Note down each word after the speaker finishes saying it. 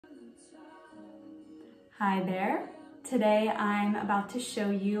Hi there. Today I'm about to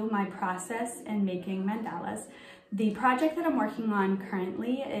show you my process in making mandalas. The project that I'm working on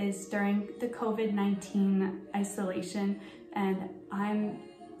currently is during the COVID-19 isolation, and I'm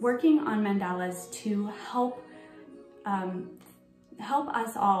working on mandalas to help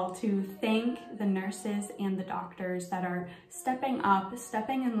us all to thank the nurses and the doctors that are stepping up,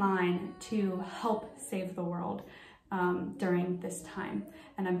 stepping in line to help save the world during this time.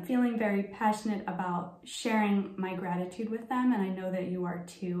 And I'm feeling very passionate about sharing my gratitude with them, and I know that you are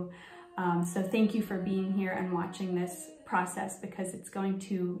too. So thank you for being here and watching this process, because it's going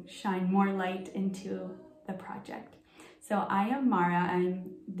to shine more light into the project. So I am Mara,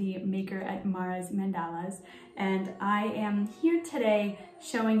 I'm the maker at Mara's Mandalas, and I am here today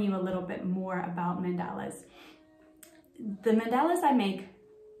showing you a little bit more about mandalas. The mandalas I make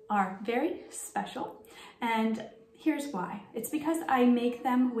are very special, and here's why. It's because I make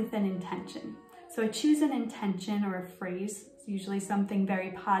them with an intention. So I choose an intention or a phrase, it's usually something very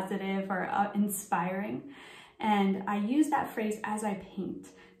positive or inspiring, and I use that phrase as I paint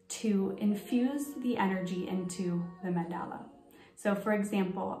to infuse the energy into the mandala. So for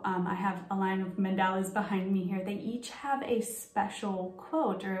example, I have a line of mandalas behind me here. They each have a special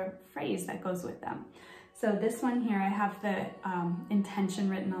quote or a phrase that goes with them. So this one here, I have the intention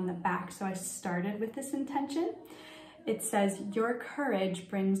written on the back. So I started with this intention. It says, "Your courage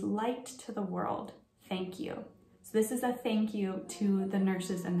brings light to the world. Thank you." So this is a thank you to the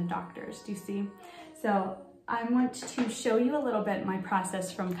nurses and the doctors. Do you see? So I want to show you a little bit my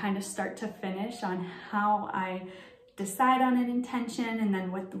process from kind of start to finish on how I decide on an intention, and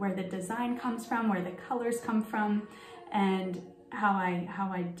then where the design comes from, where the colors come from, and how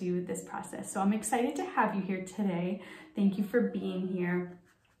I do this process. So I'm excited to have you here today. Thank you for being here.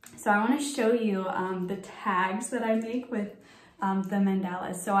 So I want to show you the tags that I make with the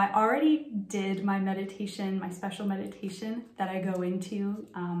mandalas. So I already did my meditation, my special meditation that I go into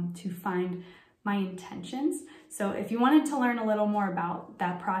to find my intentions. So if you wanted to learn a little more about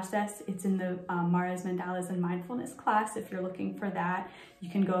that process, it's in the Mara's Mandalas and Mindfulness class. If you're looking for that, you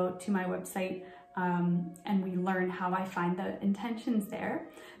can go to my website and we learn how I find the intentions there.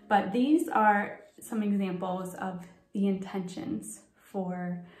 But these are some examples of the intentions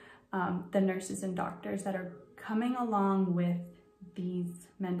for the nurses and doctors that are coming along with these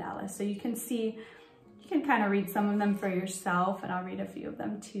mandalas. So you can see, you can kind of read some of them for yourself, and I'll read a few of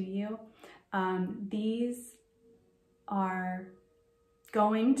them to you. These are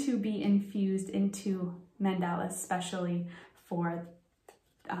going to be infused into mandalas, especially for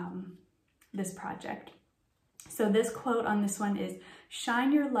this project. So this quote on this one is,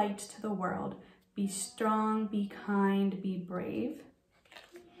 "Shine your light to the world. Be strong, be kind, be brave."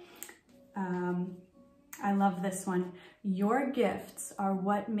 I love this one. "Your gifts are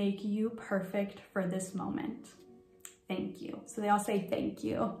what make you perfect for this moment. Thank you." So they all say thank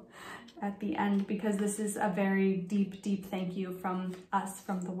you at the end, because this is a very deep, deep thank you from us,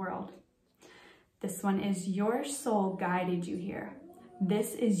 from the world. This one is, "Your soul guided you here.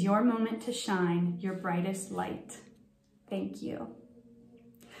 This is your moment to shine your brightest light. Thank you."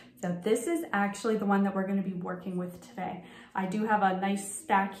 So this is actually the one that we're going to be working with today. I do have a nice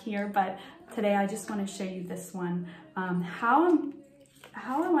stack here, but today I just want to show you this one. How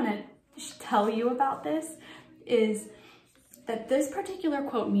I want to tell you about this is that this particular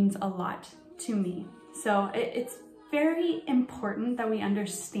quote means a lot to me. So it's very important that we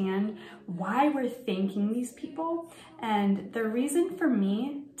understand why we're thanking these people. And the reason for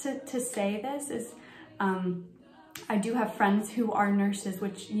me to say this is, I do have friends who are nurses,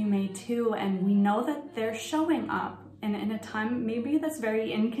 which you may too, and we know that they're showing up in a time maybe that's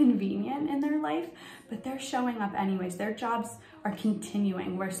very inconvenient in their life, but they're showing up anyways. Their jobs are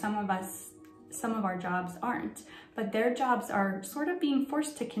continuing, where some of our jobs aren't, but their jobs are sort of being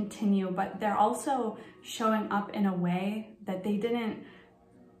forced to continue, but they're also showing up in a way that they didn't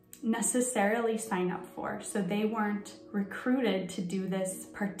necessarily sign up for. So they weren't recruited to do this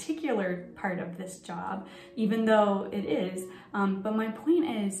particular part of this job, even though it is. But my point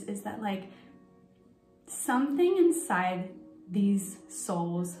is that, like, something inside these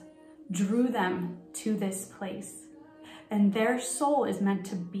souls drew them to this place, and their soul is meant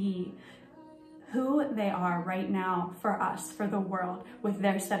to be who they are right now for us, for the world, with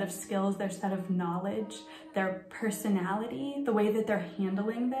their set of skills, their set of knowledge, their personality, the way that they're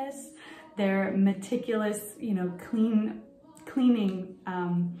handling this, their meticulous, cleaning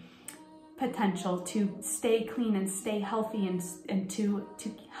potential to stay clean and stay healthy, and to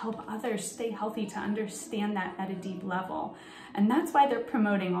help others stay healthy, to understand that at a deep level. And that's why they're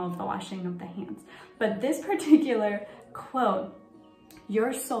promoting all of the washing of the hands. But this particular quote,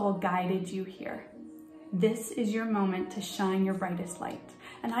 "Your soul guided you here. this is your moment to shine your brightest light.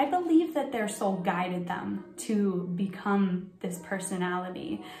 And I believe that their soul guided them to become this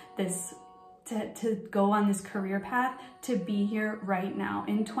personality, to go on this career path, to be here right now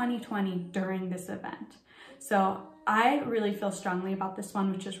in 2020 during this event. So I really feel strongly about this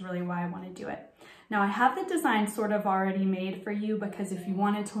one, which is really why I want to do it. Now I have the design sort of already made for you, because if you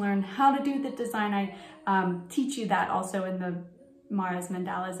wanted to learn how to do the design, I teach you that also in the Mara's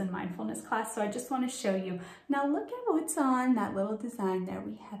Mandalas and Mindfulness class. So I just want to show you. Now look at what's on that little design there.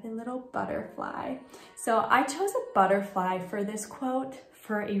 We have a little butterfly. So I chose a butterfly for this quote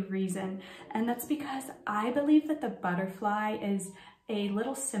for a reason. And that's because I believe that the butterfly is a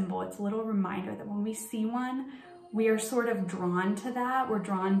little symbol. It's a little reminder that when we see one, we are sort of drawn to that. We're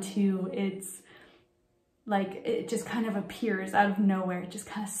drawn to its, like, it just kind of appears out of nowhere. It just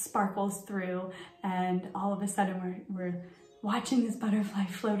kind of sparkles through, and all of a sudden we're watching this butterfly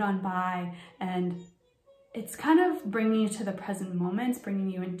float on by, and it's kind of bringing you to the present moment. It's bringing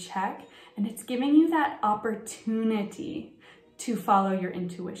you in check, and it's giving you that opportunity to follow your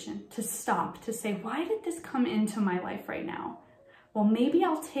intuition, to stop, to say, why did this come into my life right now? Well, maybe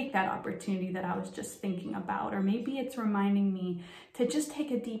I'll take that opportunity that I was just thinking about, or maybe it's reminding me to just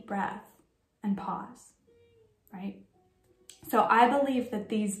take a deep breath and pause, right? So I believe that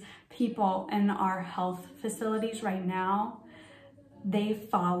these people in our health facilities right now, they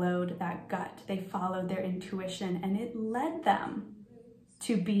followed that gut, they followed their intuition, and it led them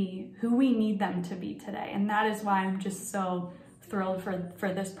to be who we need them to be today. And that is why I'm just so thrilled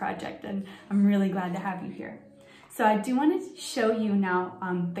for this project, and I'm really glad to have you here. So I do want to show you now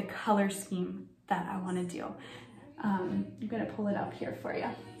the color scheme that I want to do. I'm going to pull it up here for you.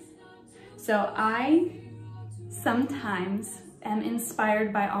 So I sometimes am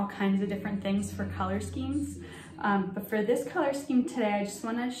inspired by all kinds of different things for color schemes. But for this color scheme today, I just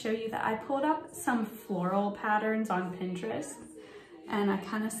want to show you that I pulled up some floral patterns on Pinterest, and I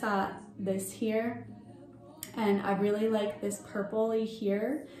kind of saw this here, and I really like this purpley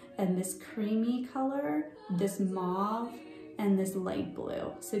here, and this creamy color, this mauve, and this light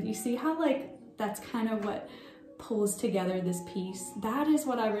blue. So do you see how, like, that's kind of what pulls together this piece? That is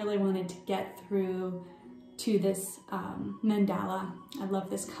what I really wanted to get through to this mandala. I love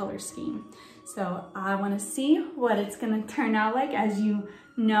this color scheme. So I want to see what it's going to turn out like. As you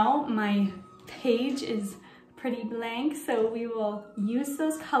know, my page is pretty blank, so we will use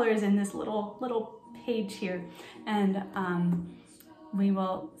those colors in this little page here, and we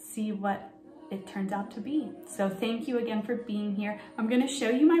will see what it turns out to be. So thank you again for being here. I'm going to show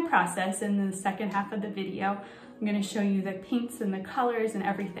you my process in the second half of the video. I'm going to show you the paints and the colors and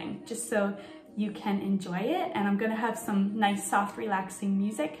everything, just so you can enjoy it. And I'm going to have some nice, soft, relaxing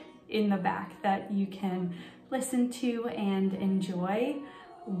music in the back that you can listen to and enjoy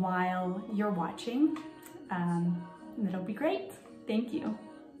while you're watching. It'll be great. Thank you.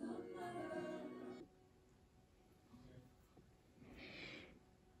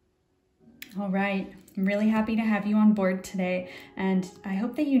 All right, I'm really happy to have you on board today, and I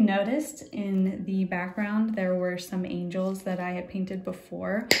hope that you noticed in the background there were some angels that I had painted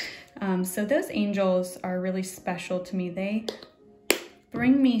before. So those angels are really special to me. They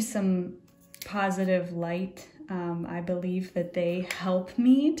bring me some positive light. I believe that they help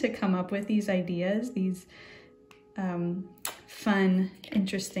me to come up with these ideas, these fun,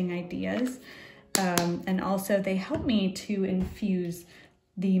 interesting ideas. And also they help me to infuse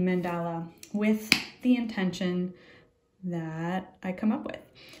the mandala with the intention that I come up with.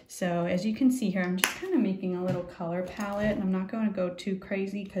 So as you can see here, I'm just kind of making a little color palette, and I'm not going to go too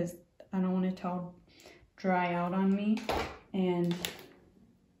crazy because I don't want it to all dry out on me. And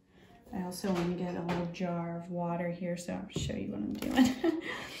I also want to get a little jar of water here, so I'll show you what I'm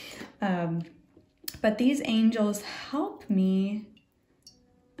doing. But these angels help me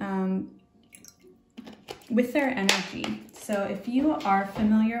with their energy. So if you are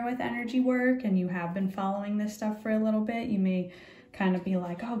familiar with energy work and you have been following this stuff for a little bit, you may kind of be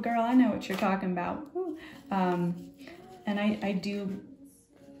like, oh girl, I know what you're talking about. And I do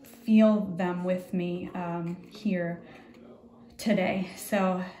feel them with me here today.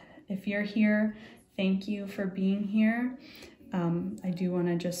 So if you're here, thank you for being here. I do want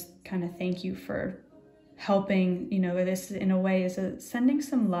to just kind of thank you for helping, you know, this in a way is sending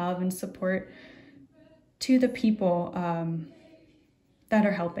some love and support to the people that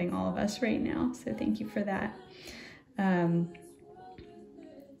are helping all of us right now. So thank you for that.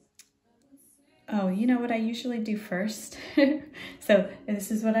 Oh, you know what I usually do first? So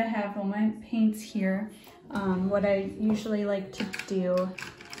this is what I have on my paints here. What I usually like to do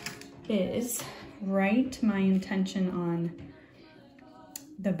is write my intention on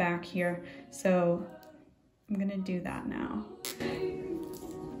the back here. So I'm gonna do that now.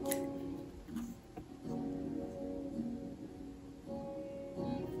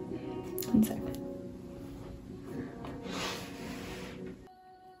 One sec.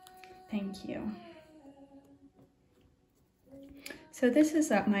 Thank you. So this is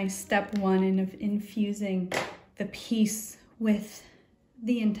my step one in infusing the piece with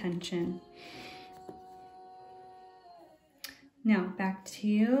the intention. Now back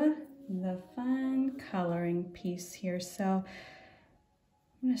to the fun coloring piece here. So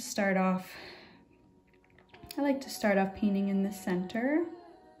I'm gonna start off, I like to start off painting in the center,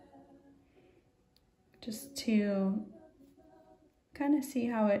 just to kind of see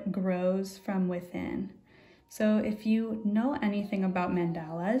how it grows from within. So if you know anything about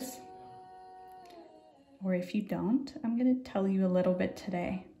mandalas, or if you don't, I'm going to tell you a little bit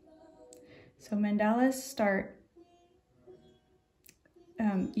today. So mandalas start,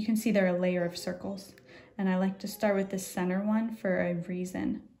 you can see they're a layer of circles, and I like to start with the center one for a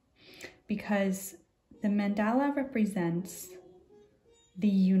reason, because the mandala represents the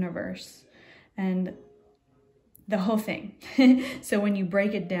universe and the whole thing. So when you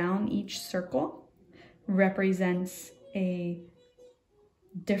break it down, each circle represents a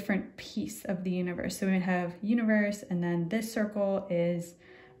different piece of the universe. So we have universe, and then this circle is,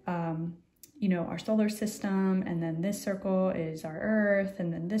 you know, our solar system, and then this circle is our Earth,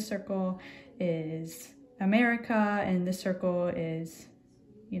 and then this circle is America, and this circle is,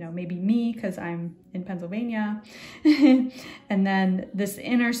 you know, maybe me because I'm in Pennsylvania. And then this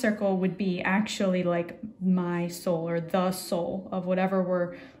inner circle would be actually like my soul, or the soul of whatever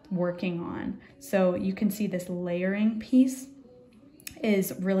we're working on. So you can see this layering piece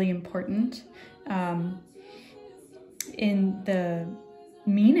is really important in the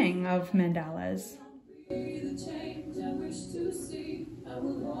meaning of mandalas.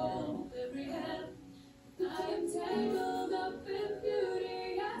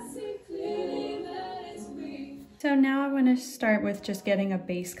 So now I want to start with just getting a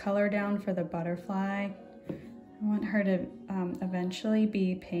base color down for the butterfly. I want her to eventually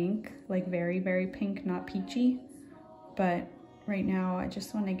be pink, like very, very pink, not peachy. But right now I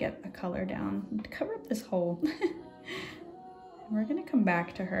just want to get a color down to cover up this hole. We're going to come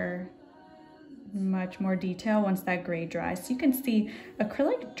back to her in much more detail once that gray dries. So you can see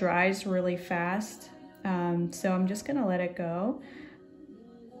acrylic dries really fast. So I'm just going to let it go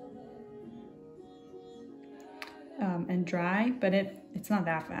and dry, but it's not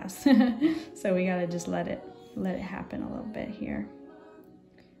that fast. So we got to just let it happen a little bit here.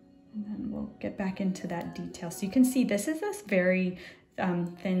 And then we'll get back into that detail. So you can see this is this very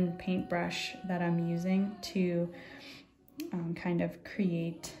thin paintbrush that I'm using to kind of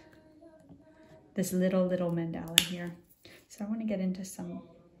create this little mandala here. So I want to get into some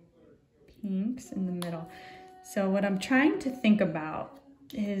pinks in the middle. So what I'm trying to think about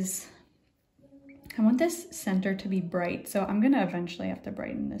is I want this center to be bright. So I'm going to eventually have to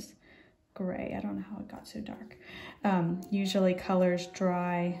brighten this gray. I don't know how it got so dark. Usually colors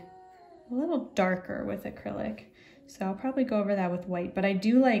dry a little darker with acrylic. So I'll probably go over that with white, but I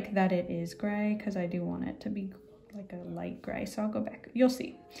do like that it is gray because I do want it to be like a light gray. So I'll go back. You'll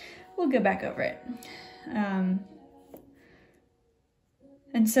see. We'll go back over it.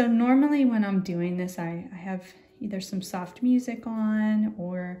 And so normally when I'm doing this, I have either some soft music on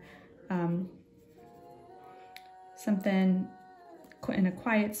or something in a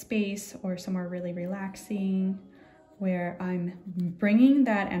quiet space or somewhere really relaxing where I'm bringing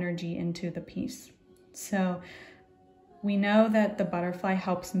that energy into the piece. So we know that the butterfly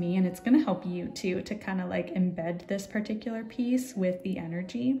helps me, and it's going to help you too, to kind of like embed this particular piece with the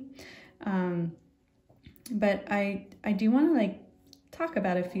energy. But I do want to like talk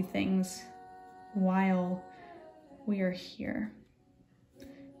about a few things while we are here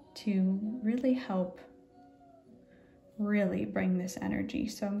to really help really bring this energy.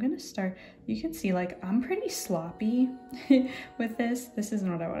 So I'm going to start, you can see like I'm pretty sloppy with this. This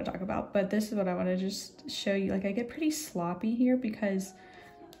isn't what I want to talk about, but this is what I want to just show you. Like I get pretty sloppy here because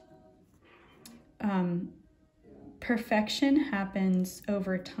perfection happens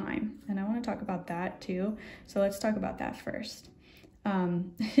over time. And I want to talk about that too. So let's talk about that first.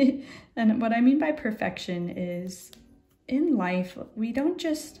 And what I mean by perfection is in life, we don't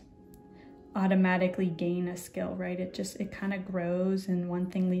just automatically gain a skill, right? It kind of grows and one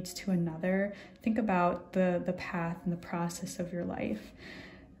thing leads to another. Think about the path and the process of your life.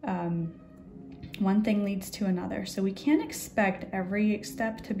 One thing leads to another. So we can't expect every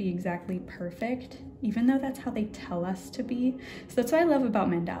step to be exactly perfect, even though that's how they tell us to be. So that's what I love about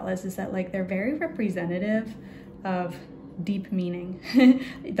mandalas, is that like they're very representative of deep meaning.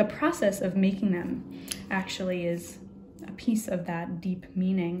 The process of making them actually is a piece of that deep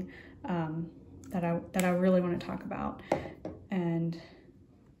meaning that I really want to talk about. And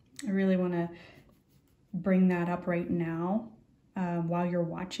I really want to bring that up right now while you're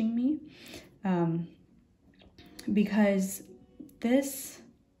watching me, because this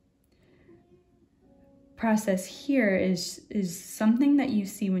process here is something that you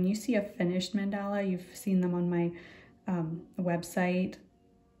see when you see a finished mandala. You've seen them on my website.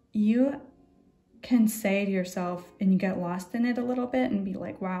 You can say to yourself, and you get lost in it a little bit and be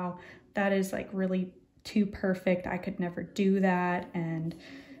like, wow, that is like really too perfect. I could never do that. And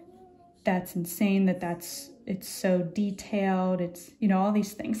that's insane it's so detailed. It's, you know, all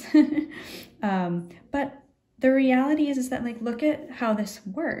these things. But the reality is that, like, look at how this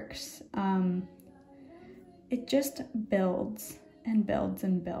works. It just builds and builds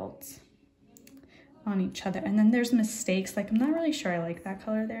and builds on each other. And then there's mistakes. Like, I'm not really sure I like that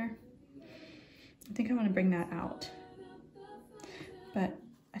color there. I think I want to bring that out. But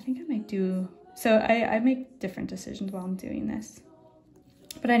I think I might do, so I make different decisions while I'm doing this.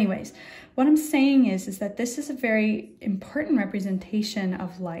 But anyways, what I'm saying is that this is a very important representation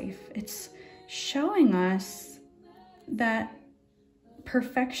of life. It's showing us that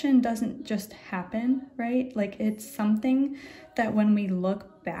perfection doesn't just happen, right? Like, it's something that when we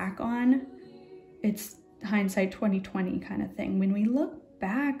look back on, it's hindsight 2020 kind of thing. When we look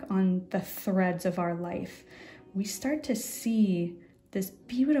back on the threads of our life, we start to see this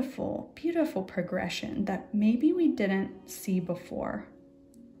beautiful, beautiful progression that maybe we didn't see before.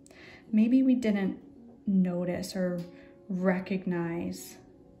 Maybe we didn't notice or recognize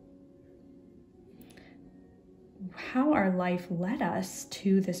how our life led us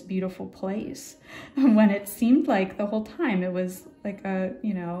to this beautiful place when it seemed like the whole time it was like a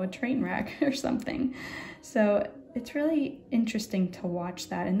train wreck or something. So it's really interesting to watch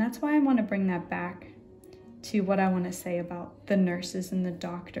that. And that's why I want to bring that back to what I want to say about the nurses and the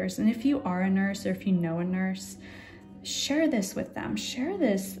doctors. And if you are a nurse, or if you know a nurse, share this with them. Share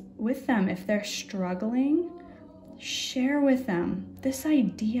this with them. If they're struggling, share with them this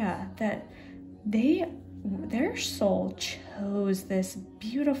idea that their soul chose this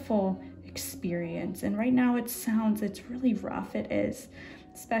beautiful experience. And right now it's really rough. It is,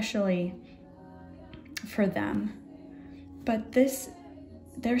 especially for them. But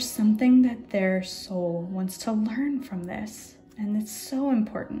there's something that their soul wants to learn from this. And it's so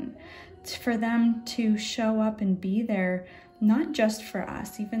important for them to show up and be there, not just for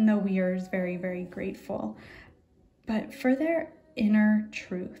us, even though we are very, very grateful, but for their inner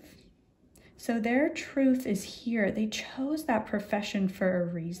truth. So their truth is here. They chose that profession for a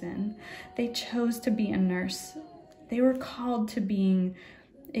reason. They chose to be a nurse. They were called to being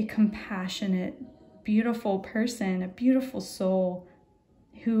a compassionate, beautiful person, a beautiful soul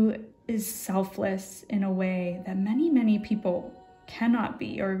who is selfless in a way that many, many people cannot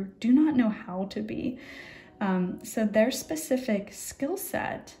be or do not know how to be. So their specific skill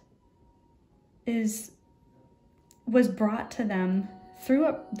set was brought to them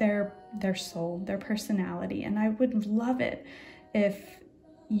through their soul, their personality. And I would love it if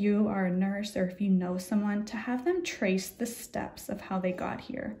you are a nurse, or if you know someone, to have them trace the steps of how they got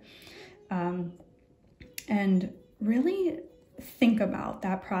here. And really think about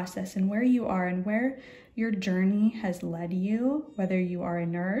that process and where you are and where your journey has led you, whether you are a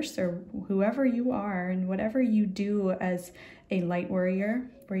nurse or whoever you are, and whatever you do as a light warrior,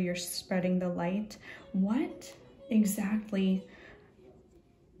 where you're spreading the light. What exactly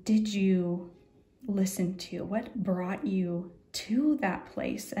did you listen to? What brought you to that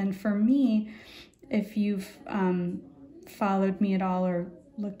place? And for me, if you've followed me at all or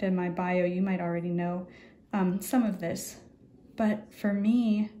looked at my bio, you might already know some of this. But for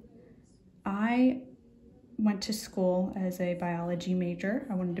me, I went to school as a biology major.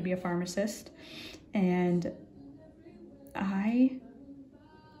 I wanted to be a pharmacist, and I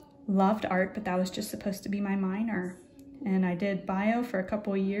loved art, but that was just supposed to be my minor. And I did bio for a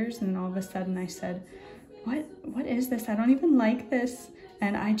couple of years, and then all of a sudden I said, what is this? I don't even like this.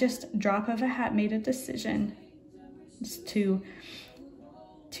 And I just, drop of a hat, made a decision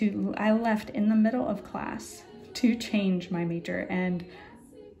I left in the middle of class to change my major. And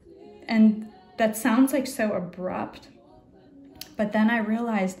that sounds like so abrupt, but then I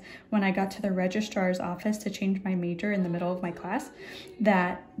realized when I got to the registrar's office to change my major in the middle of my class,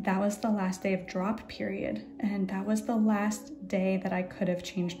 that was the last day of drop period. And that was the last day that I could have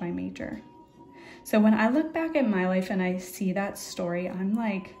changed my major. So when I look back at my life and I see that story, I'm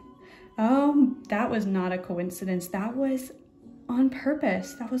like, oh, that was not a coincidence. That was on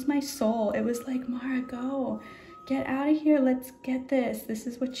purpose. That was my soul. It was like, Mara, go. get out of here, let's get this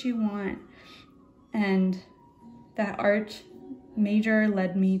is what you want. And that art major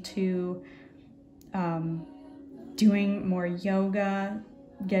led me to doing more yoga,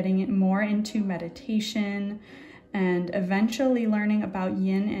 getting more into meditation, and eventually learning about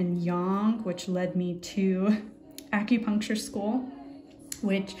yin and yang, which led me to acupuncture school,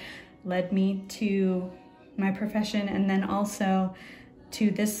 which led me to my profession, and then also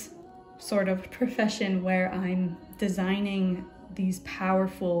to this sort of profession where I'm designing these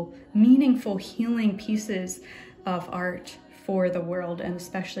powerful, meaningful, healing pieces of art for the world, and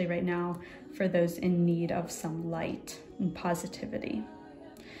especially right now for those in need of some light and positivity.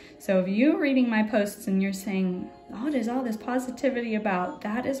 So if you're reading my posts and you're saying, oh, what is all this positivity about?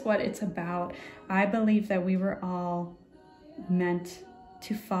 That is what it's about. I believe that we were all meant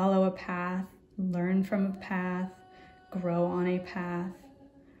to follow a path, learn from a path, grow on a path.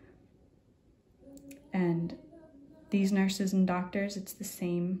 And these nurses and doctors, it's the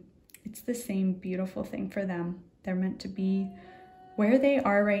same beautiful thing for them. They're meant to be where they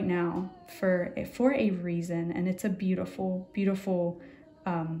are right now for a reason, and it's a beautiful, beautiful,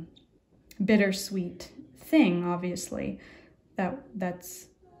 bittersweet thing, obviously, that's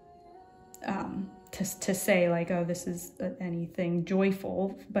to say like, oh, this is anything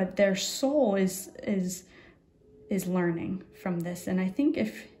joyful, but their soul is learning from this. And I think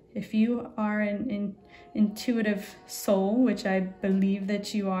if you are an intuitive soul, which I believe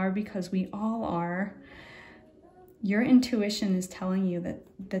that you are, because we all are, your intuition is telling you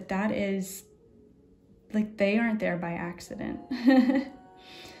that is like, they aren't there by accident.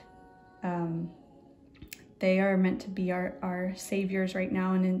 They are meant to be our saviors right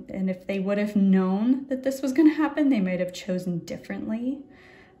now, and if they would have known that this was going to happen, they might have chosen differently.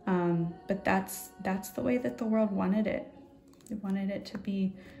 But that's the way that the world wanted it. They wanted it to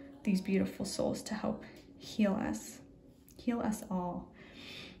be these beautiful souls to help heal us all.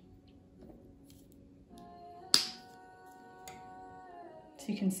 So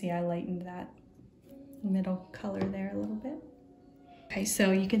you can see I lightened that middle color there a little bit. Okay,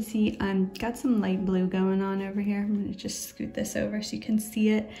 so you can see I've got some light blue going on over here. I'm gonna just scoot this over so you can see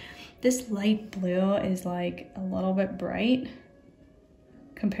it. This light blue is like a little bit bright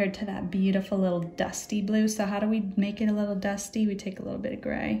compared to that beautiful little dusty blue. So how do we make it a little dusty? We take a little bit of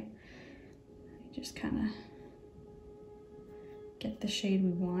gray. Just kind of get the shade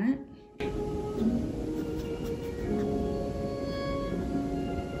we want.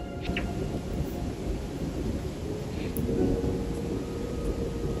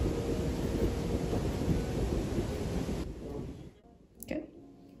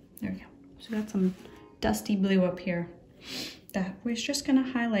 So got some dusty blue up here that we're just gonna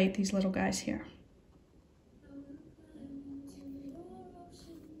highlight these little guys here.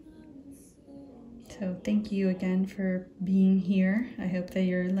 So thank you again for being here. I hope that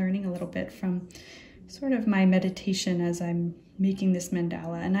you're learning a little bit from sort of my meditation as I'm making this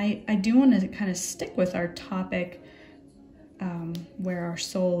mandala. And I do want to kind of stick with our topic where our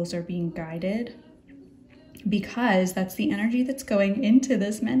souls are being guided, because that's the energy that's going into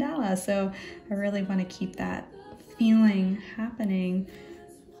this mandala. So I really want to keep that feeling happening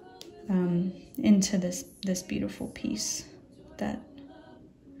into this beautiful piece that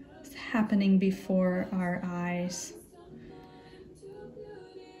is happening before our eyes.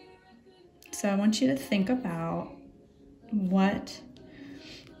 So I want you to think about what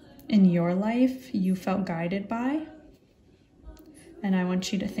in your life you felt guided by, and I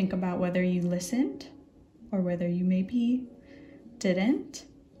want you to think about whether you listened or whether you maybe didn't.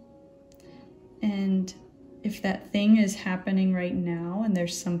 And if that thing is happening right now and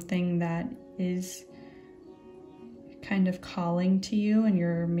there's something that is kind of calling to you and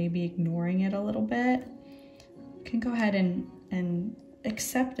you're maybe ignoring it a little bit, you can go ahead and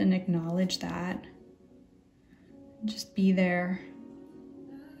accept and acknowledge that. Just be there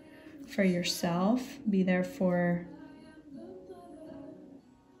for yourself, be there for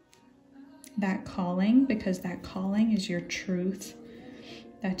that calling, because that calling is your truth.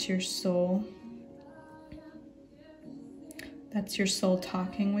 That's your soul. That's your soul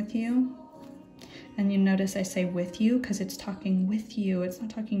talking with you. And you notice I say with you because it's talking with you. It's not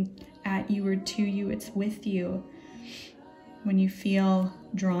talking at you or to you, it's with you. When you feel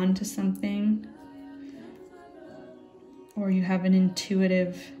drawn to something or you have an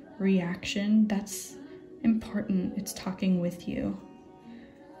intuitive reaction, that's important. It's talking with you.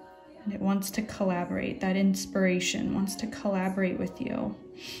 And it wants to collaborate. That inspiration wants to collaborate with you.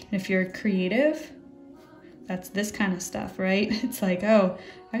 And if you're creative, that's this kind of stuff, right? It's like, oh,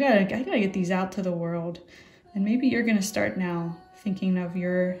 I gotta get these out to the world. And maybe you're gonna start now thinking of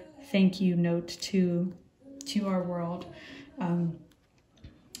your thank you note to to our world.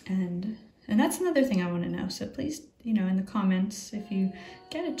 And that's another thing I want to know. So please, you know, in the comments, if you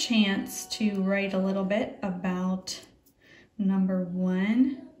get a chance to write a little bit about number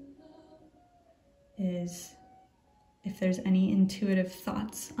 1, is if there's any intuitive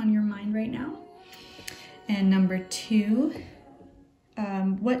thoughts on your mind right now. And number 2,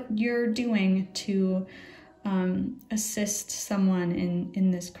 what you're doing to assist someone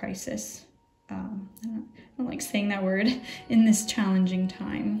in this crisis. I don't like saying that word, in this challenging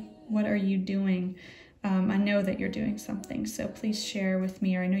time. What are you doing? I know that you're doing something, so please share with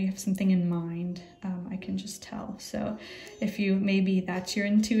me, or I know you have something in mind. I can just tell. So if you, maybe that's your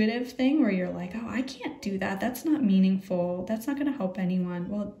intuitive thing where you're like, oh, I can't do that. That's not meaningful. That's not going to help anyone.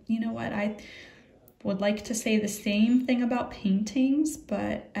 Well, you know what? I would like to say the same thing about paintings,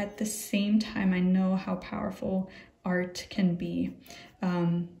 but at the same time, I know how powerful art can be.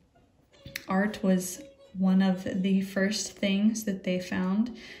 Art was one of the first things that they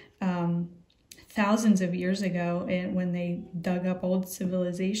found thousands of years ago, and when they dug up old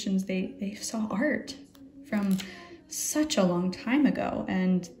civilizations, they saw art from such a long time ago.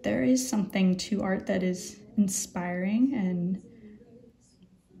 And there is something to art that is inspiring and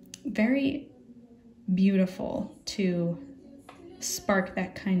very beautiful to spark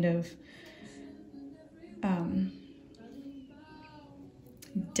that kind of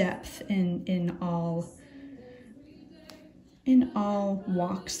depth in all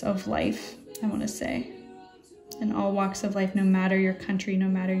walks of life. I want to say in all walks of life, no matter your country, no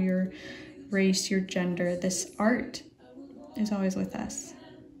matter your race, your gender, this art is always with us.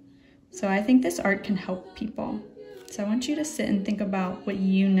 So I think this art can help people. So I want you to sit and think about what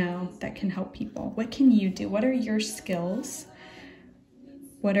you know that can help people. What can you do? What are your skills?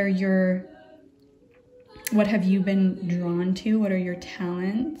 What have you been drawn to? What are your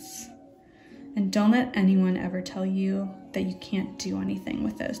talents? And don't let anyone ever tell you that you can't do anything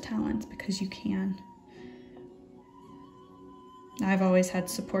with those talents, because you can. I've always had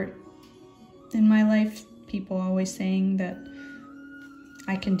support in my life, people always saying that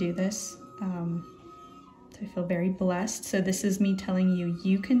I can do this. So I feel very blessed. So this is me telling you,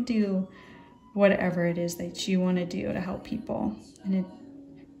 you can do whatever it is that you want to do to help people. And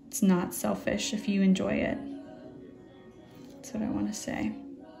it's not selfish if you enjoy it. That's what I want to say.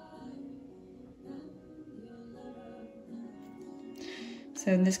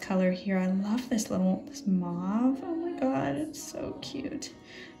 So in this color here, I love this mauve. Oh my God, it's so cute.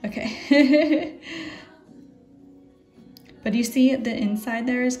 Okay. But you see the inside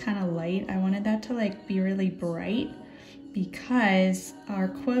there is kind of light. I wanted that to like be really bright, because our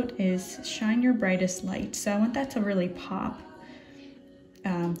quote is shine your brightest light. So I want that to really pop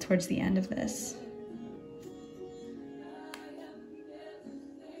towards the end of this.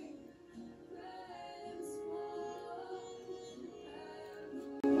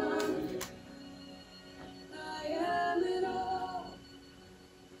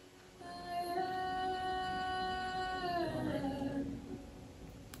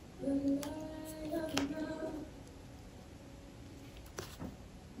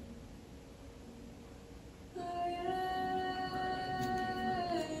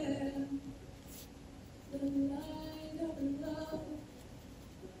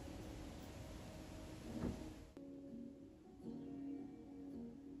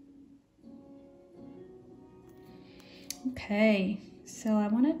 Okay, so I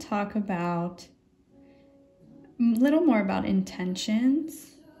want to talk about a little more about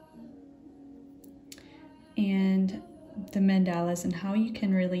intentions and the mandalas and how you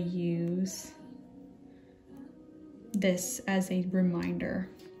can really use this as a reminder.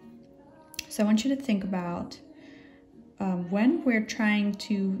 So I want you to think about when we're trying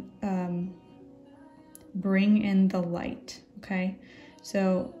to bring in the light, okay?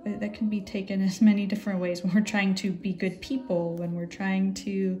 So that can be taken as many different ways. When we're trying to be good people, when we're trying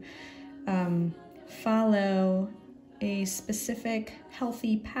to follow a specific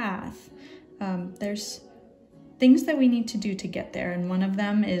healthy path, there's things that we need to do to get there. And one of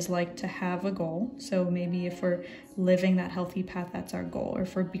them is like to have a goal. So maybe if we're living that healthy path, that's our goal. Or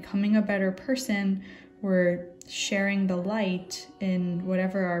if we're becoming a better person, we're sharing the light in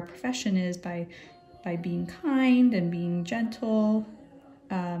whatever our profession is by being kind and being gentle,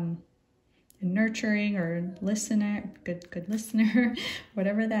 and nurturing, or listener, good listener,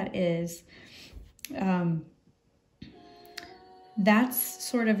 whatever that is. That's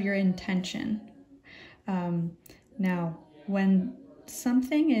sort of your intention. Now, when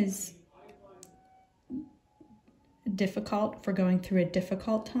something is difficult, for going through a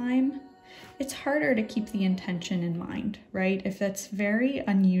difficult time, it's harder to keep the intention in mind, right? If that's very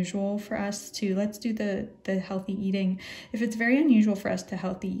unusual for us to, let's do the healthy eating. If it's very unusual for us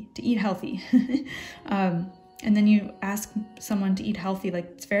to eat healthy, and then you ask someone to eat healthy, like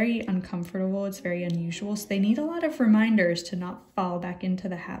it's very uncomfortable, it's very unusual. So they need a lot of reminders to not fall back into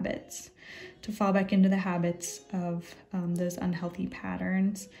the habits, of those unhealthy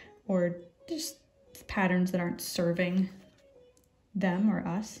patterns, or just patterns that aren't serving them or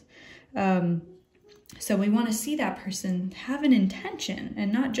us. So we want to see that person have an intention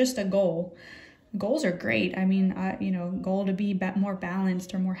and not just a goal. Goals are great. I mean, goal to be more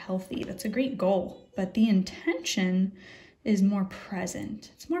balanced or more healthy. That's a great goal. But the intention is more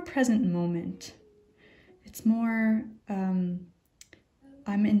present. It's more present moment. It's more, I'm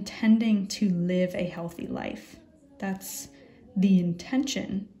intending to live a healthy life. That's the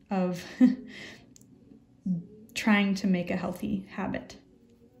intention of trying to make a healthy habit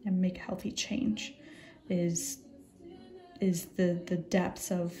and make a healthy change is the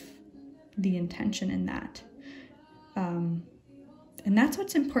depths of the intention in that. And that's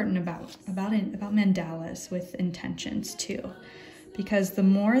what's important about mandalas with intentions too. Because the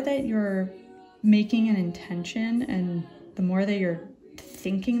more that you're making an intention and the more that you're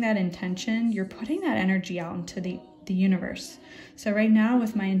thinking that intention, you're putting that energy out into the universe. So right now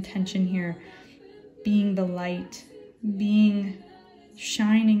with my intention here, being the light,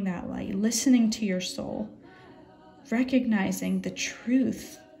 shining that light, listening to your soul, recognizing the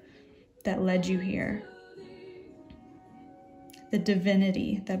truth that led you here, the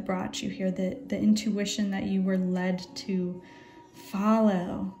divinity that brought you here, the intuition that you were led to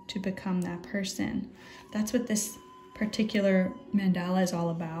follow to become that person. That's what this particular mandala is all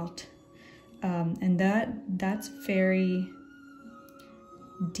about. And that's very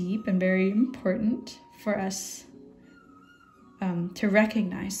deep and very important for us to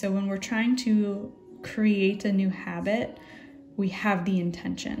recognize. So when we're trying to create a new habit, we have the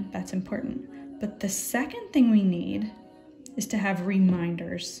intention. That's important. But the second thing we need is to have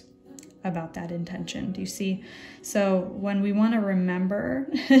reminders about that intention. Do you see? So when we want to remember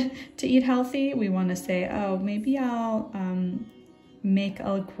to eat healthy, we want to say, oh, maybe I'll make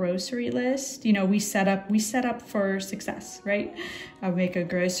a grocery list. We set up for success, right? I'll make a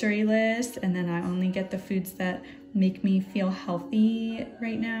grocery list, and then I only get the foods that make me feel healthy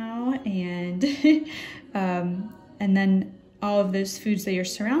right now, and and then all of those foods that you're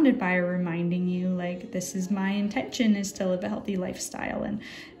surrounded by are reminding you, like, this is my intention, is to live a healthy lifestyle. And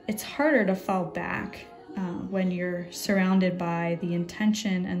it's harder to fall back when you're surrounded by the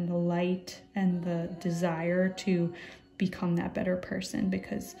intention and the light and the desire to become that better person,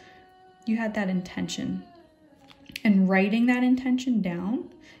 because you had that intention. And writing that intention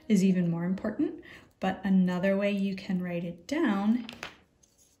down is even more important. But another way you can write it down,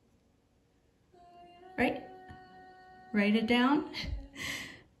 right? Write it down.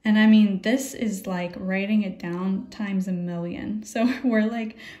 And I mean, this is like writing it down times a million. So we're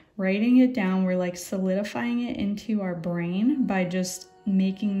like writing it down, we're like solidifying it into our brain by just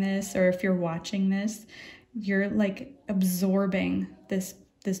making this, or if you're watching this, you're like absorbing this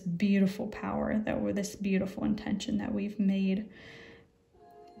beautiful power this beautiful intention that we've made.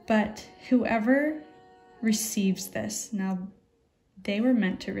 But whoever receives this, now they were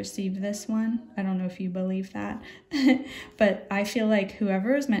meant to receive this one. I don't know if you believe that, but I feel like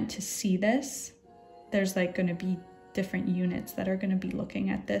whoever is meant to see this, there's like going to be different units that are going to be looking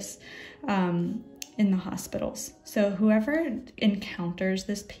at this in the hospitals. So whoever encounters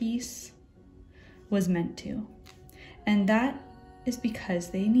this piece was meant to. And that is because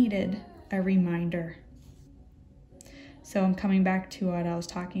they needed a reminder. So I'm coming back to what I was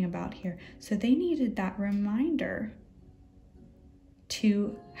talking about here. So they needed that reminder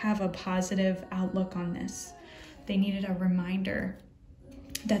to have a positive outlook on this. They needed a reminder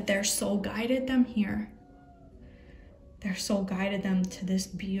that their soul guided them here. Their soul guided them to this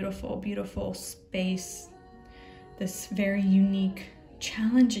beautiful, beautiful space, this very unique,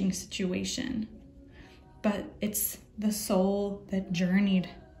 challenging situation. But it's the soul that journeyed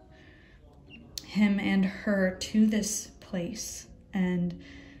him and her to this place. And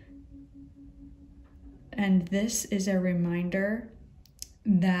this is a reminder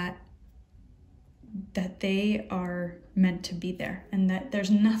that they are meant to be there, and that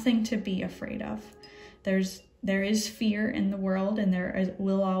there's nothing to be afraid of. There is fear in the world, and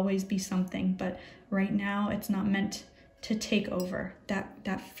will always be something, but right now it's not meant to take over.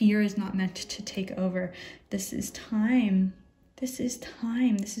 That fear is not meant to take over. This is time. This is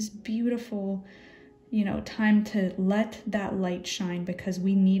time. This is beautiful, time to let that light shine, because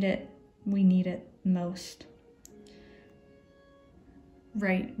we need it. We need it most.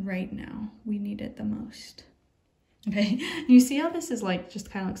 right now. We need it the most. Okay, you see how this is like,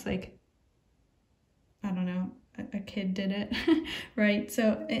 just kind of looks like, I don't know, a kid did it, right?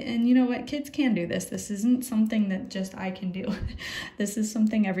 So, and you know what, kids can do this. This isn't something that just I can do. This is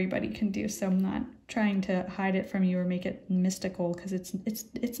something everybody can do. So I'm not trying to hide it from you or make it mystical, because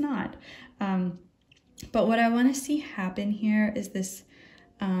it's not. But what I want to see happen here is this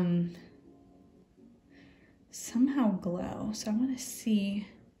somehow glow. So I want to see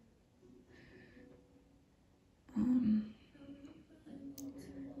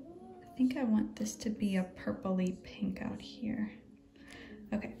I think I want this to be a purpley pink out here.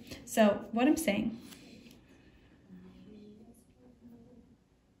 Okay, so what I'm saying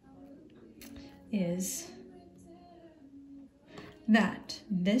is that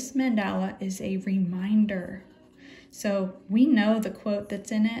this mandala is a reminder. So we know the quote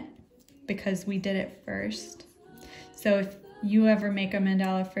that's in it because we did it first. So if you ever make a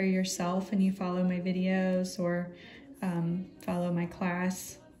mandala for yourself and you follow my videos or follow my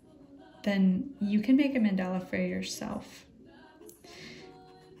class, then you can make a mandala for yourself.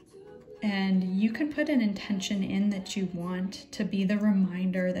 And you can put an intention in that you want to be the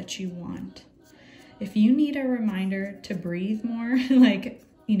reminder that you want. If you need a reminder to breathe more, like,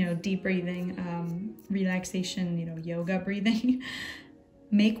 you know, deep breathing, relaxation, you know, yoga breathing,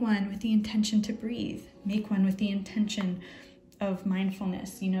 make one with the intention to breathe. Make one with the intention of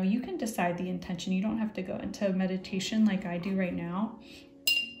mindfulness. You know, you can decide the intention. You don't have to go into meditation like I do right now.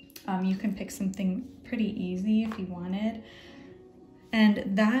 You can pick something pretty easy if you wanted.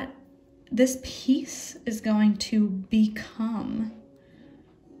 And this piece is going to become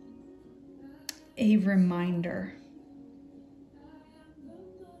a reminder.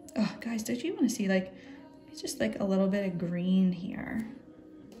 Oh, guys, did you want to see, like, it's just like a little bit of green here.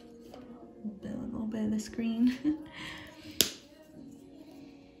 A little bit of this green.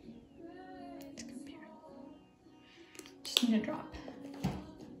 Let's come here. Just need a drop.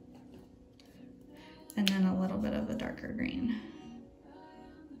 And then a little bit of the darker green.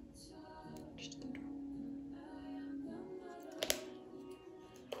 Just a drop.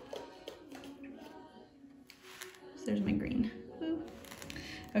 So there's my green. Woo.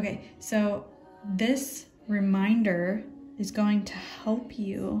 Okay, so this reminder is going to help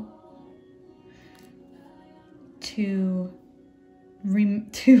you to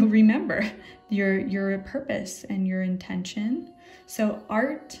remember your purpose and your intention. So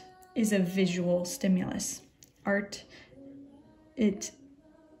art is a visual stimulus. Art, it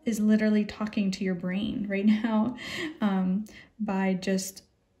is literally talking to your brain right now by just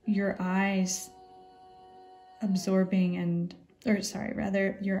your eyes absorbing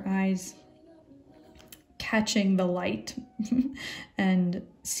your eyes catching the light and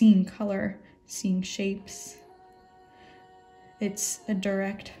seeing color, seeing shapes. It's a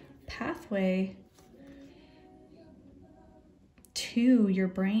direct pathway to your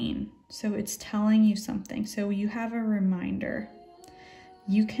brain. So it's telling you something. So you have a reminder.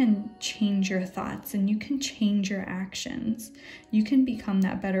 You can change your thoughts and you can change your actions. You can become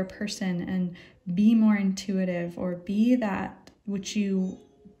that better person and be more intuitive, or be that which you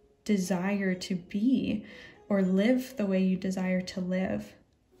desire to be, or live the way you desire to live,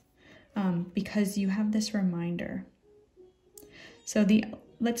 because you have this reminder. So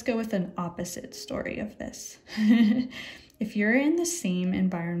let's go with an opposite story of this. If you're in the same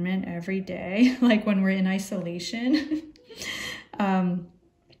environment every day, like when we're in isolation,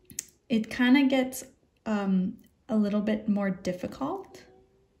 it kind of gets a little bit more difficult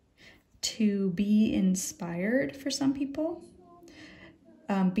to be inspired for some people,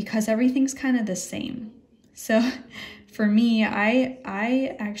 because everything's kind of the same. So for me,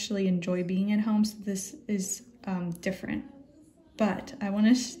 I actually enjoy being at home, so this is different. But I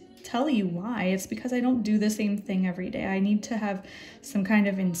want to tell you why. It's because I don't do the same thing every day. I need to have some kind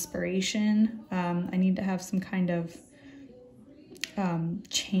of inspiration. I need to have some kind of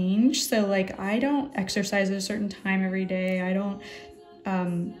change. So like, I don't exercise at a certain time every day. I don't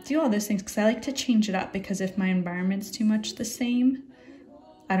do all those things because I like to change it up, because if my environment's too much the same,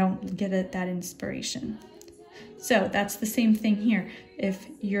 I don't get that inspiration. So that's the same thing here. If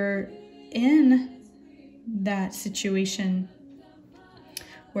you're in that situation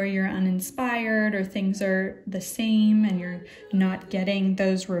where you're uninspired, or things are the same and you're not getting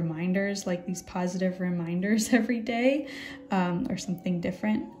those reminders, like these positive reminders every day, or something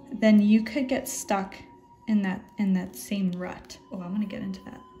different, then you could get stuck in that same rut. Oh, I'm gonna get into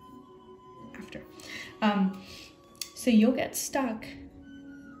that after. So you'll get stuck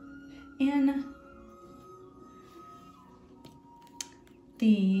in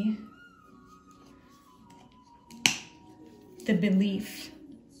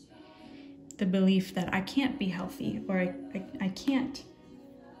the belief that I can't be healthy, or I can't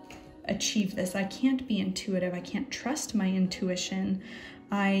achieve this. I can't be intuitive. I can't trust my intuition.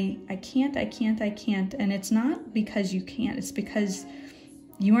 I can't. And it's not because you can't. It's because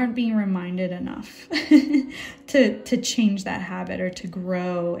you aren't being reminded enough to change that habit or to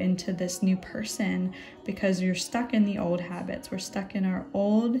grow into this new person, because you're stuck in the old habits. We're stuck in our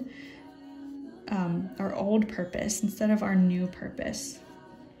old purpose instead of our new purpose.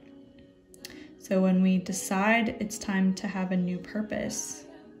 So when we decide it's time to have a new purpose,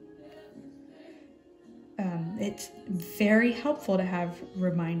 it's very helpful to have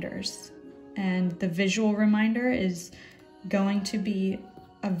reminders. And the visual reminder is going to be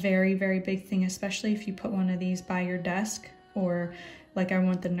a very, very big thing, especially if you put one of these by your desk, or like I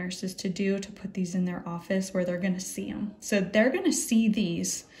want the nurses to do, to put these in their office where they're going to see them. So they're going to see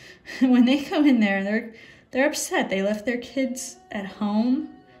these when they come in there. They're upset. They left their kids at home.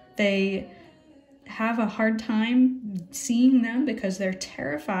 They have a hard time seeing them because they're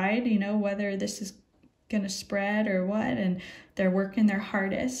terrified, whether this is going to spread or what, and they're working their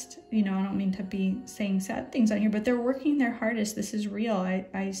hardest. I don't mean to be saying sad things on here, but they're working their hardest. This is real.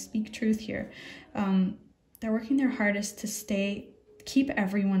 I speak truth here. They're working their hardest to keep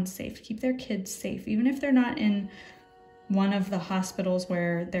everyone safe, keep their kids safe, even if they're not in one of the hospitals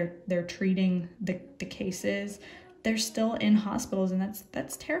where they're treating the cases. They're still in hospitals, and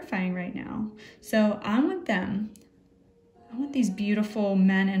that's terrifying right now. So I want these beautiful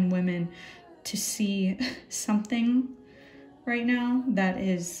men and women to see something right now that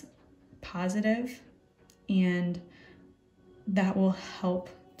is positive and that will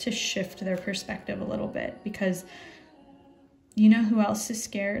help to shift their perspective a little bit, because you know who else is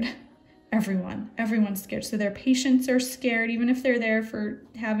scared? Everyone's scared. So their patients are scared, even if they're there for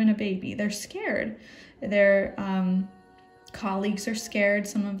having a baby. They're scared. Their colleagues are scared.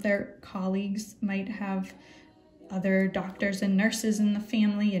 Some of their colleagues might have other doctors and nurses in the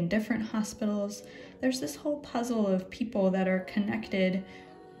family in different hospitals. There's this whole puzzle of people that are connected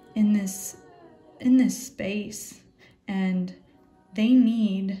in this space, and they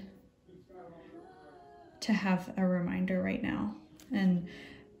need to have a reminder right now. And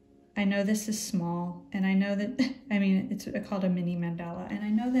I know this is small, and I know that, it's called a mini mandala, and I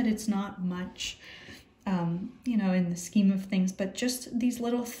know that it's not much, in the scheme of things, but just these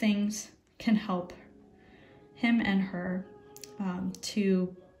little things can help him and her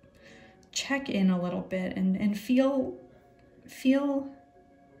to check in a little bit and feel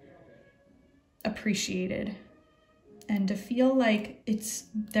appreciated, and to feel like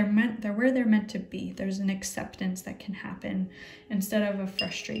they're where they're meant to be. There's an acceptance that can happen instead of a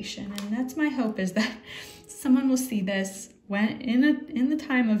frustration. And that's my hope, is that someone will see this when in the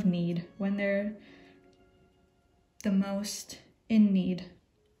time of need, when they're the most in need.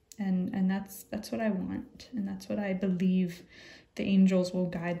 And that's what I want, and that's what I believe the angels will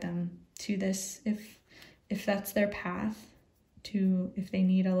guide them to this, if that's their path, if they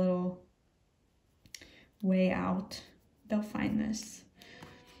need a little way out, they'll find this,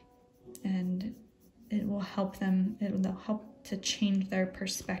 and it will help them. It'll help to change their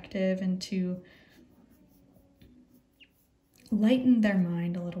perspective and to lighten their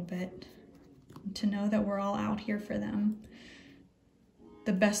mind a little bit, to know that we're all out here for them,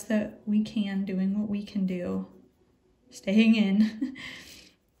 the best that we can, doing what we can do, staying in,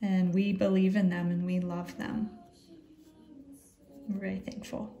 and we believe in them and we love them. I'm very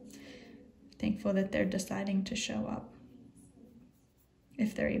thankful that they're deciding to show up,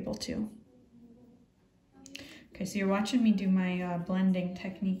 if they're able to. Okay, so you're watching me do my blending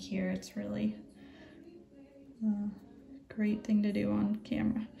technique here. It's really a great thing to do on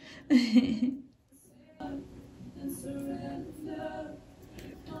camera.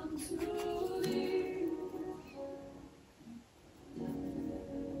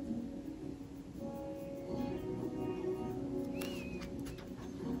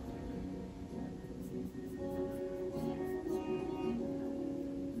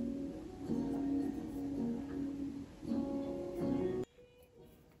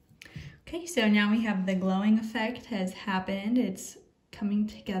 Okay, so now we have the glowing effect has happened. It's coming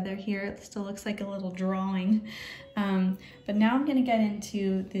together here. It still looks like a little drawing. But now I'm gonna get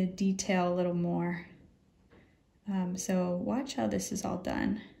into the detail a little more. So watch how this is all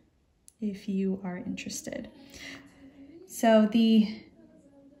done if you are interested. So the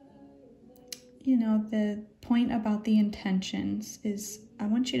point about the intentions is I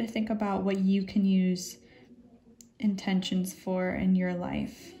want you to think about what you can use intentions for in your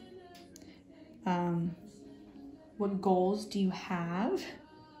life. What goals do you have?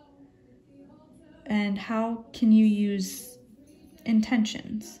 And how can you use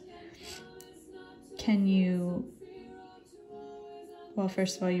intentions. Can you, well,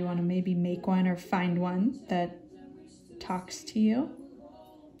 first of all, you want to maybe make one or find one that talks to you.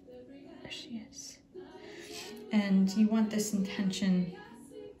 There she is. And you want this intention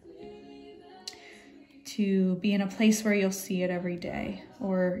to be in a place where you'll see it every day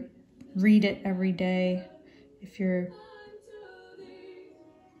or read it every day if you're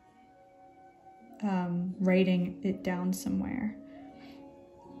writing it down somewhere.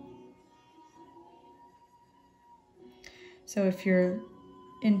 So if you're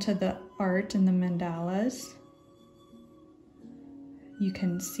into the art and the mandalas, you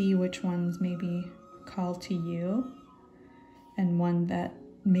can see which ones maybe call to you and one that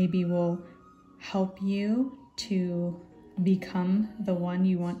maybe will help you to become the one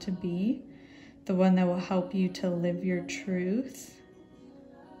you want to be, the one that will help you to live your truth,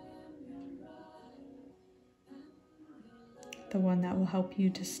 the one that will help you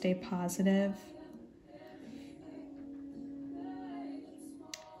to stay positive.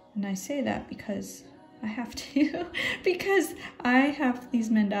 And I say that because I have to, because I have these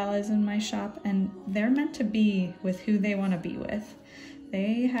mandalas in my shop and they're meant to be with who they want to be with.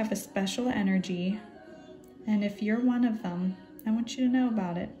 They have a special energy, and if you're one of them, I want you to know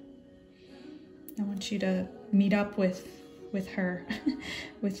about it. I want you to meet up with her,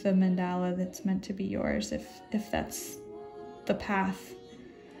 with the mandala that's meant to be yours, if that's the path.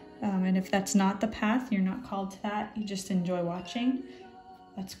 And if that's not the path, you're not called to that, you just enjoy watching,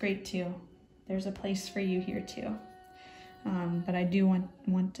 that's great too. There's a place for you here too. But I do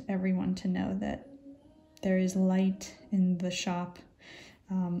want everyone to know that there is light in the shop.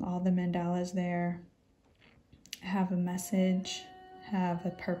 All the mandalas there have a message, have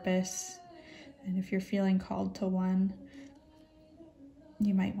a purpose. And if you're feeling called to one,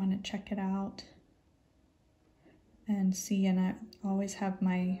 you might want to check it out and see. And I always have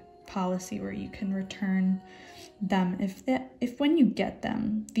my policy where you can return them if when you get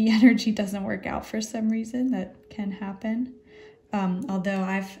them the energy doesn't work out for some reason. That can happen. Although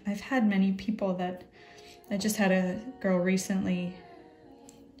I've had many people that I just had a girl recently,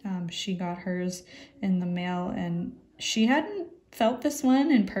 she got hers in the mail and she hadn't felt this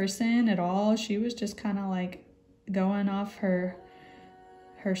one in person at all. She was just kind of like going off her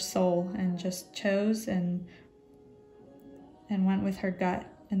soul and just chose and went with her gut.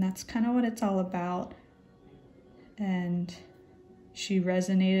 And that's kind of what it's all about. And she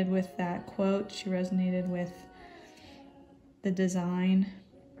resonated with that quote. She resonated with the design.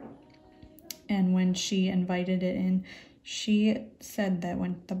 And when she invited it in, she said that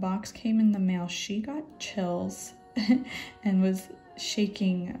when the box came in the mail, she got chills and was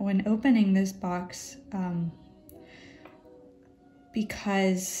shaking when opening this box,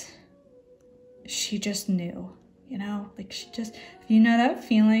 because she just knew. You know, like you know that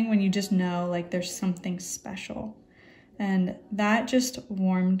feeling when you just know like there's something special. And that just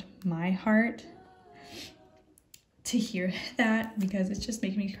warmed my heart to hear that, because it's just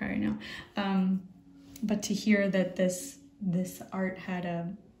making me cry right now. But to hear that this art had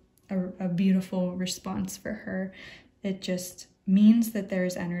a beautiful response for her, it just means that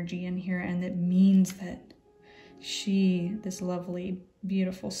there's energy in here, and it means that this lovely,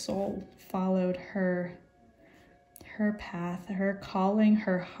 beautiful soul followed her path, her calling,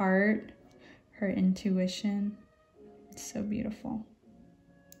 her heart, her intuition. It's so beautiful.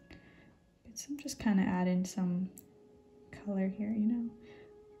 So I'm just kind of adding some color here, you know.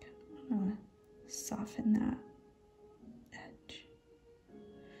 I want to soften that edge.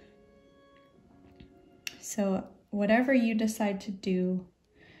 So whatever you decide to do,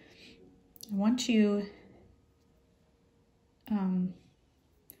 I want you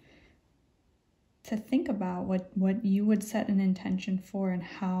to think about what you would set an intention for and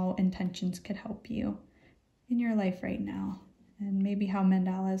how intentions could help you in your life right now, and maybe how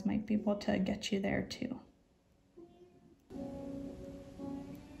mandalas might be able to get you there too.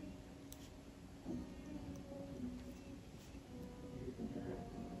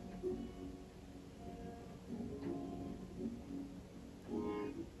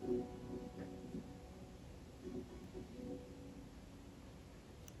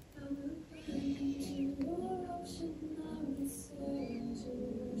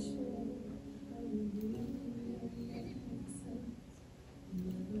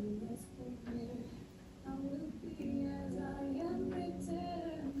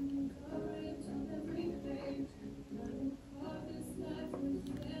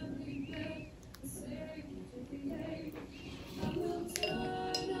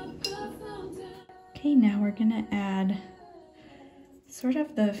 Okay, now we're gonna add sort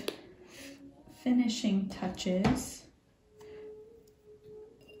of the finishing touches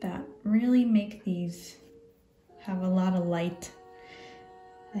that really make these have a lot of light.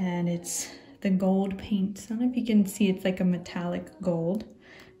 And it's the gold paint. I don't know if you can see, it's like a metallic gold,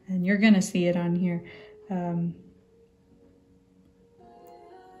 and you're gonna see it on here.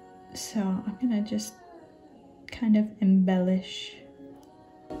 So I'm gonna just kind of embellish.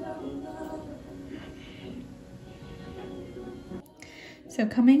 So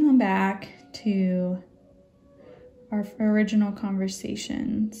coming on back to our original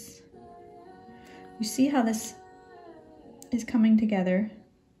conversations, you see how this is coming together,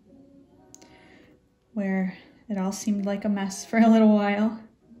 where it all seemed like a mess for a little while,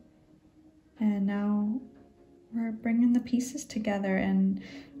 and now we're bringing the pieces together. And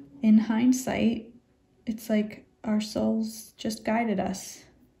in hindsight, it's like our souls just guided us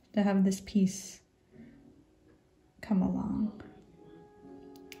to have this piece come along.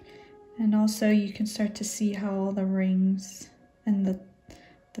 And also you can start to see how all the rings and the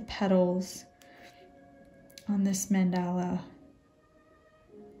petals on this mandala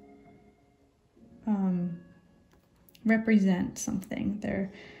represent something.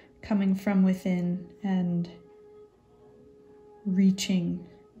 They're coming from within and reaching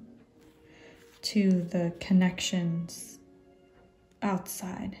to the connections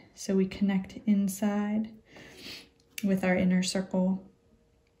outside. So we connect inside with our inner circle,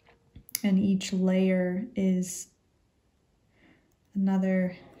 and each layer is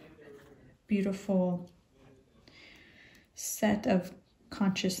another beautiful set of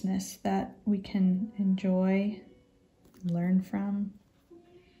consciousness that we can enjoy, learn from,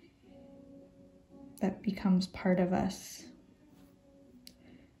 that becomes part of us.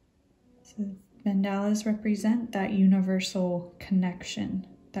 So mandalas represent that universal connection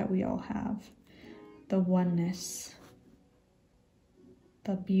that we all have, the oneness,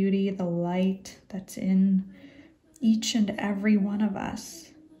 the beauty, the light that's in each and every one of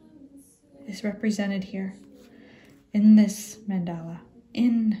us is represented here in this mandala,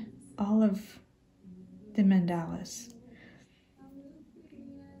 in all of the mandalas.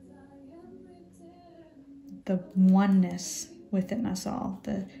 The oneness within us all,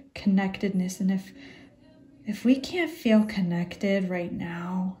 the connectedness. And if we can't feel connected right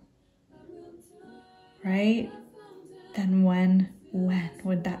now, right, then when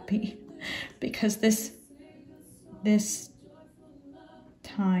would that be? Because this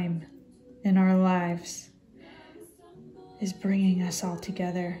time in our lives is bringing us all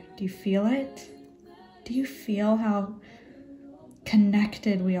together. Do you feel it? Do you feel how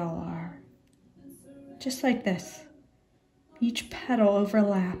connected we all are? Just like this. Each petal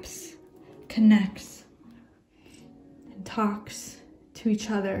overlaps, connects, and talks to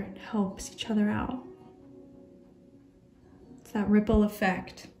each other, and helps each other out. It's that ripple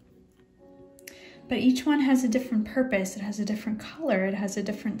effect. But each one has a different purpose. It has a different color. It has a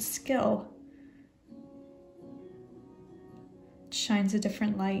different skill. It shines a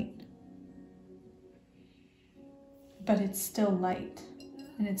different light. But it's still light,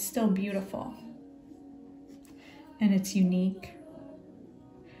 and it's still beautiful. And it's unique.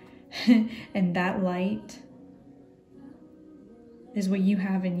 And that light is what you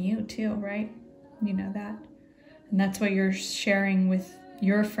have in you too, right? You know that. And that's what you're sharing with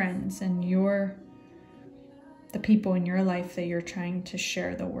your friends and the people in your life that you're trying to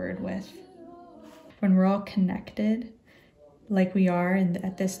share the word with. When we're all connected, like we are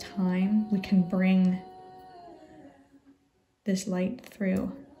at this time, we can bring this light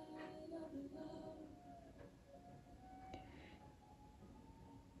through.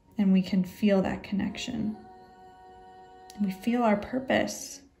 And we can feel that connection. And we feel our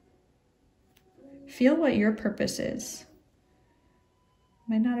purpose. Feel what your purpose is.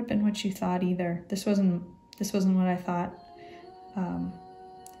 Might not have been what you thought either. This wasn't what I thought.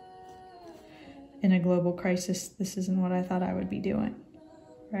 In a global crisis, this isn't what I thought I would be doing,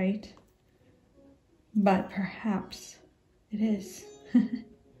 right? But perhaps it is.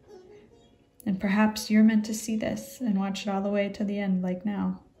 And perhaps you're meant to see this and watch it all the way to the end, like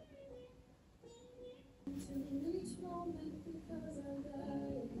now.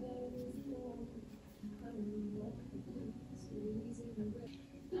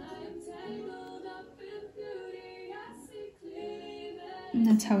 And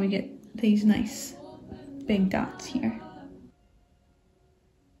that's how we get these nice big dots here.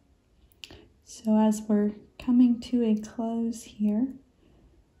 So as we're coming to a close here,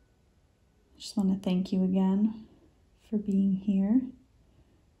 I just want to thank you again for being here,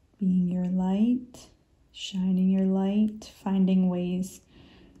 being your light, shining your light, finding ways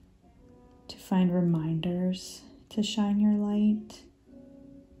to find reminders to shine your light.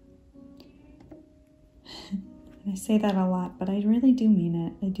 I say that a lot, but I really do mean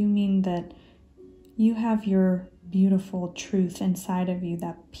it. I do mean that you have your beautiful truth inside of you,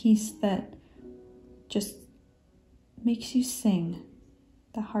 that peace that just makes you sing,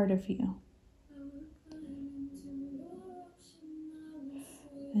 the heart of you.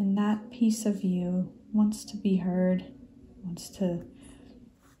 And that piece of you wants to be heard, wants to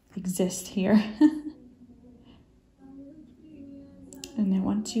exist here. And it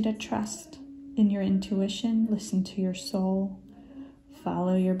wants you to trust in your intuition, listen to your soul,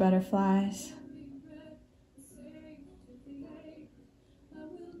 follow your butterflies.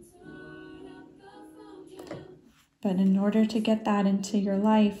 But in order to get that into your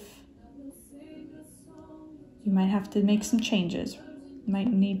life, you might have to make some changes. It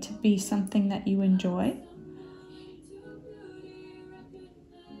might need to be something that you enjoy.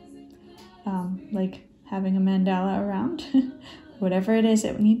 Like having a mandala around. Whatever it is,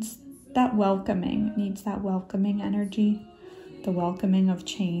 it needs that welcoming. It needs that welcoming energy, the welcoming of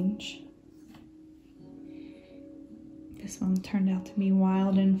change. This one turned out to be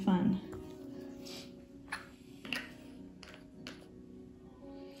wild and fun.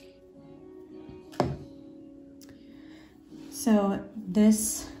 So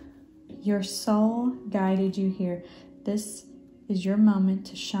your soul guided you here. This is your moment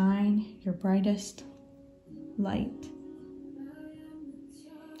to shine your brightest light.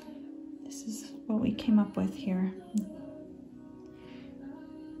 This is what we came up with here.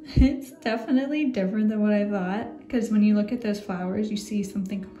 It's definitely different than what I thought, because when you look at those flowers, you see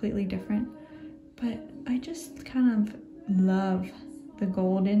something completely different. But I just kind of love the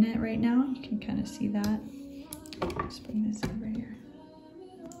gold in it right now. You can kind of see that. Let's bring this over here.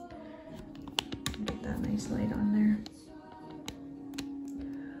 Get that nice light on there.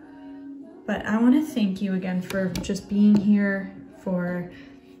 But I want to thank you again for just being here, for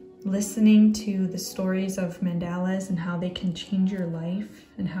listening to the stories of mandalas and how they can change your life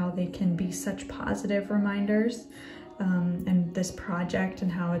and how they can be such positive reminders, and this project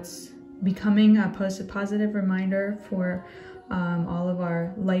and how it's becoming a positive reminder for all of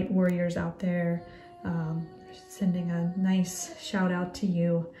our light warriors out there. Sending a nice shout out to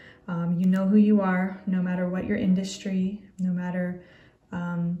you. You know who you are, no matter what your industry, no matter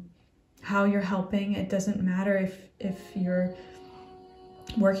how you're helping. It doesn't matter if you're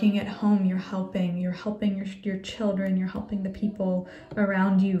working at home, you're helping your children, you're helping the people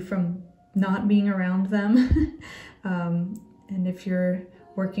around you from not being around them. And if you're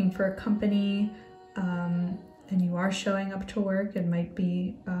working for a company and you are showing up to work, it might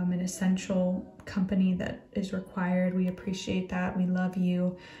be an essential company that is required. We appreciate that. We love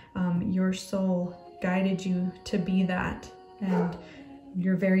you. Your soul guided you to be that, and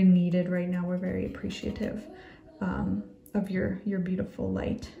you're very needed right now. We're very appreciative of your beautiful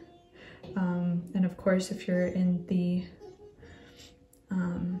light. And of course, if you're in the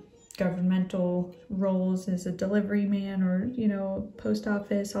governmental roles as a delivery man or, post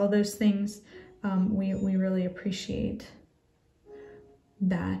office, all those things, we really appreciate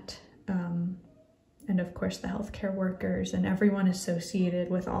that. And of course, the healthcare workers and everyone associated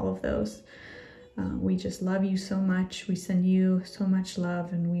with all of those. We just love you so much. We send you so much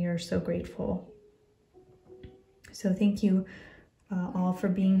love, and we are so grateful. So thank you all for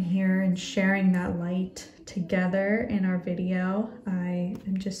being here and sharing that light together in our video. I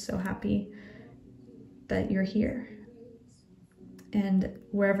am just so happy that you're here. And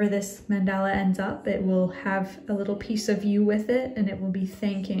wherever this mandala ends up, it will have a little piece of you with it, and it will be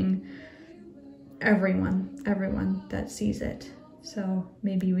thanking everyone that sees it. So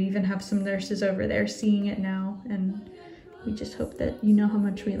maybe we even have some nurses over there seeing it now, and we just hope that you know how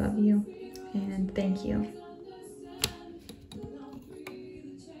much we love you, and thank you.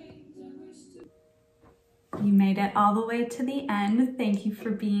 You made it all the way to the end. Thank you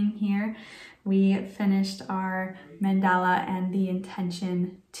for being here. We finished our mandala and the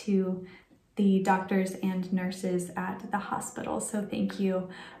intention to the doctors and nurses at the hospital. So thank you.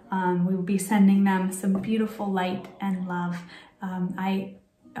 We will be sending them some beautiful light and love. I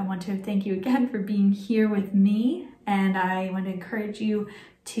want to thank you again for being here with me, and I want to encourage you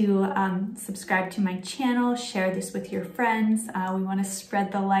to subscribe to my channel, share this with your friends. We want to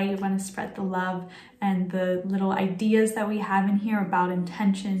spread the light, we want to spread the love, and the little ideas that we have in here about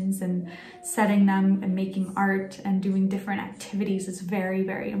intentions and setting them and making art and doing different activities is very,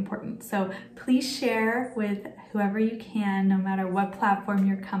 very important. So please share with whoever you can, no matter what platform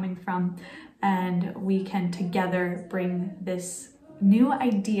you're coming from, and we can together bring this new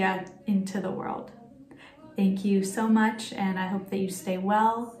idea into the world. Thank you so much, and I hope that you stay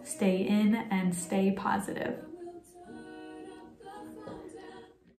well, stay in, and stay positive.